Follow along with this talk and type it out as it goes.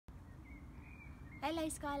Hello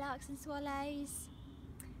Skylarks and Swallows.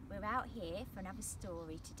 We're out here for another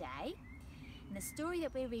story today. And the story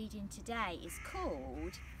that we're reading today is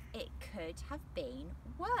called It Could Have Been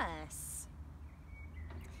Worse.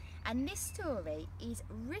 And this story is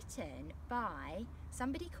written by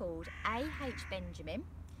somebody called A.H. Benjamin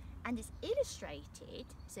and it's illustrated,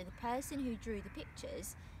 so the person who drew the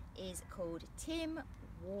pictures is called Tim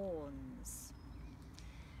Warnes.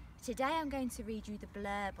 Today I'm going to read you the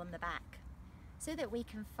blurb on the back so that we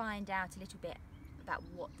can find out a little bit about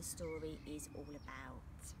what the story is all about.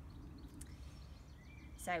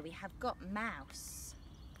 So we have got Mouse.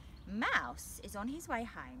 Mouse is on his way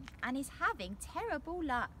home and is having terrible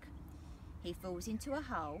luck. He falls into a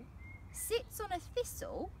hole, sits on a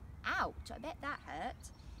thistle, ouch, I bet that hurt,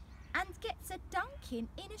 and gets a dunking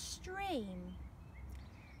in a stream.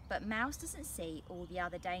 But Mouse doesn't see all the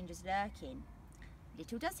other dangers lurking.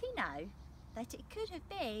 Little does he know that it could have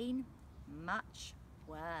been much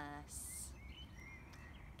worse.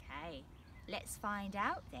 Okay, let's find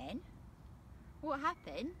out then what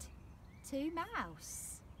happened to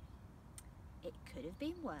Mouse. It could have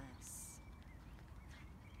been worse.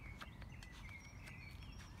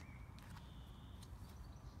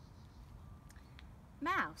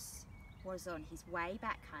 Mouse was on his way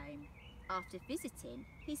back home after visiting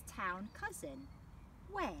his town cousin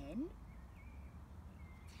when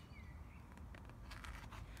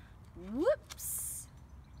whoops!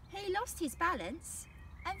 He lost his balance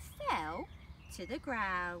and fell to the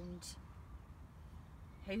ground.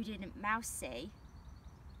 Who didn't Mouse see?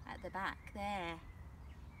 At the back there.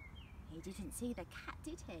 He didn't see the cat,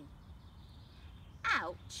 did he?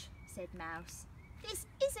 Ouch, said Mouse. This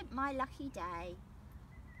isn't my lucky day.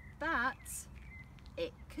 But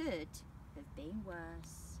it could have been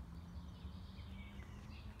worse.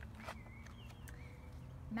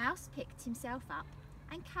 Mouse picked himself up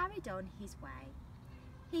and carried on his way.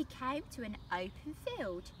 He came to an open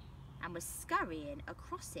field and was scurrying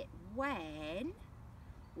across it when...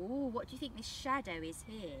 Ooh, what do you think this shadow is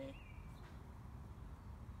here?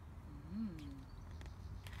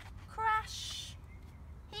 Crash!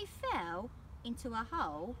 He fell into a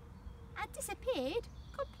hole and disappeared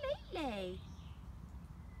completely.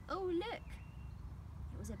 Oh look,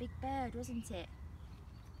 it was a big bird, wasn't it?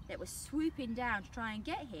 That was swooping down to try and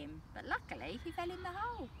get him, but luckily he fell in the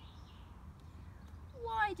hole.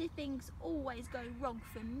 Why do things always go wrong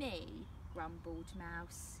for me? Grumbled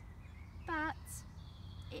Mouse. But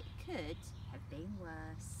it could have been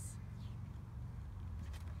worse.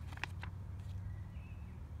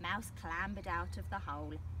 Mouse clambered out of the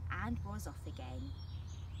hole and was off again.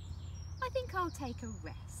 I think I'll take a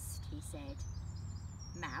rest, he said.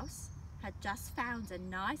 Mouse had just found a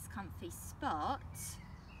nice comfy spot.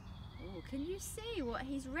 Oh, can you see what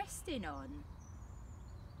he's resting on?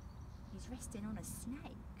 He's resting on a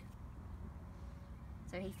snake.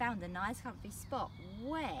 So he found a nice comfy spot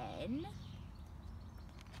when...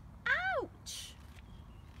 Ouch!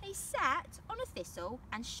 He sat on a thistle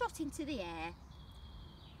and shot into the air.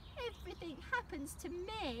 Everything happens to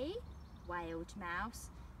me, wailed Mouse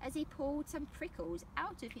as he pulled some prickles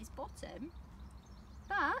out of his bottom.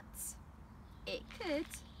 But it could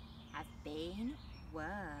have been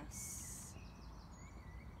worse.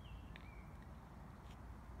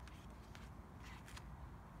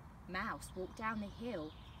 Mouse walked down the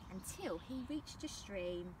hill until he reached a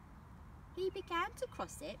stream. He began to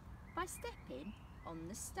cross it by stepping on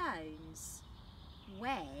the stones.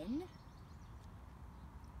 When...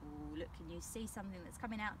 Oh, look, can you see something that's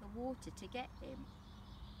coming out of the water to get him?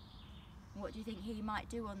 What do you think he might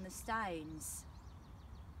do on the stones?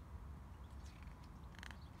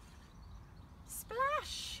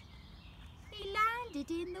 Splash! He landed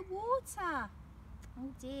in the water.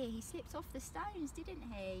 Oh dear, he slipped off the stones, didn't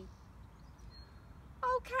he?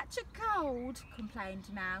 I'll catch a cold, complained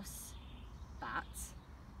Mouse. But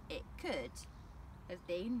it could have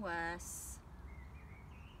been worse.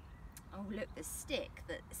 Oh look, the stick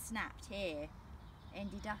that snapped here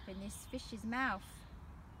ended up in this fish's mouth.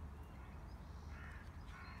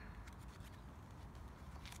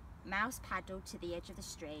 Mouse paddled to the edge of the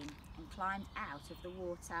stream and climbed out of the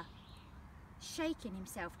water. Shaking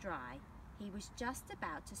himself dry, he was just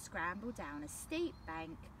about to scramble down a steep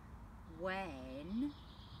bank when...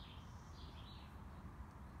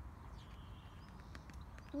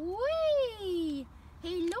 Whee!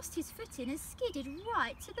 He lost his footing and skidded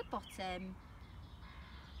right to the bottom.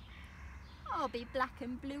 I'll be black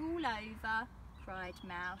and blue all over, cried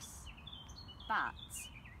Mouse. But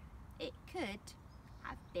it could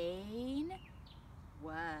have been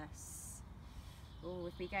worse. Oh,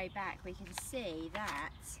 if we go back we can see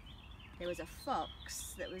that there was a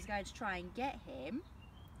fox that was going to try and get him,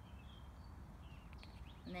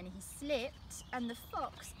 and then he slipped and the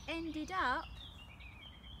fox ended up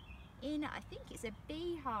in, I think it's a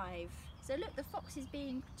beehive. So look, the fox is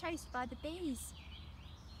being chased by the bees.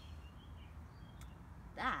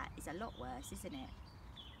 That is a lot worse, isn't it?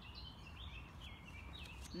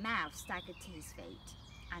 Mouse staggered to his feet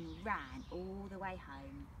and ran all the way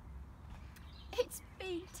home. "It's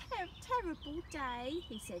been a terrible day,"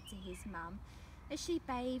 he said to his mum as she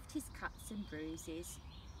bathed his cuts and bruises.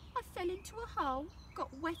 "I fell into a hole,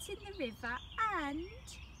 got wet in the river and..."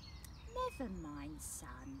 "Never mind,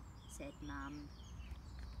 son," said Mum.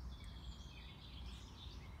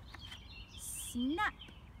 Snap!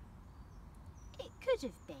 It could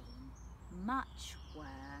have been much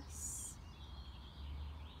worse.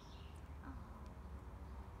 Oh.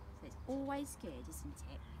 So it's always good, isn't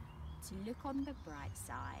it, to look on the bright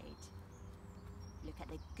side. Look at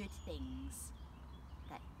the good things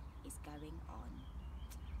that is going on.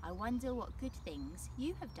 I wonder what good things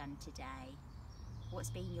you have done today. What's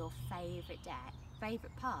been your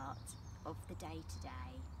favourite part of the day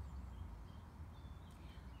today?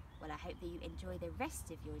 Well, I hope that you enjoy the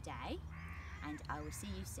rest of your day, and I will see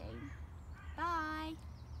you soon. Bye!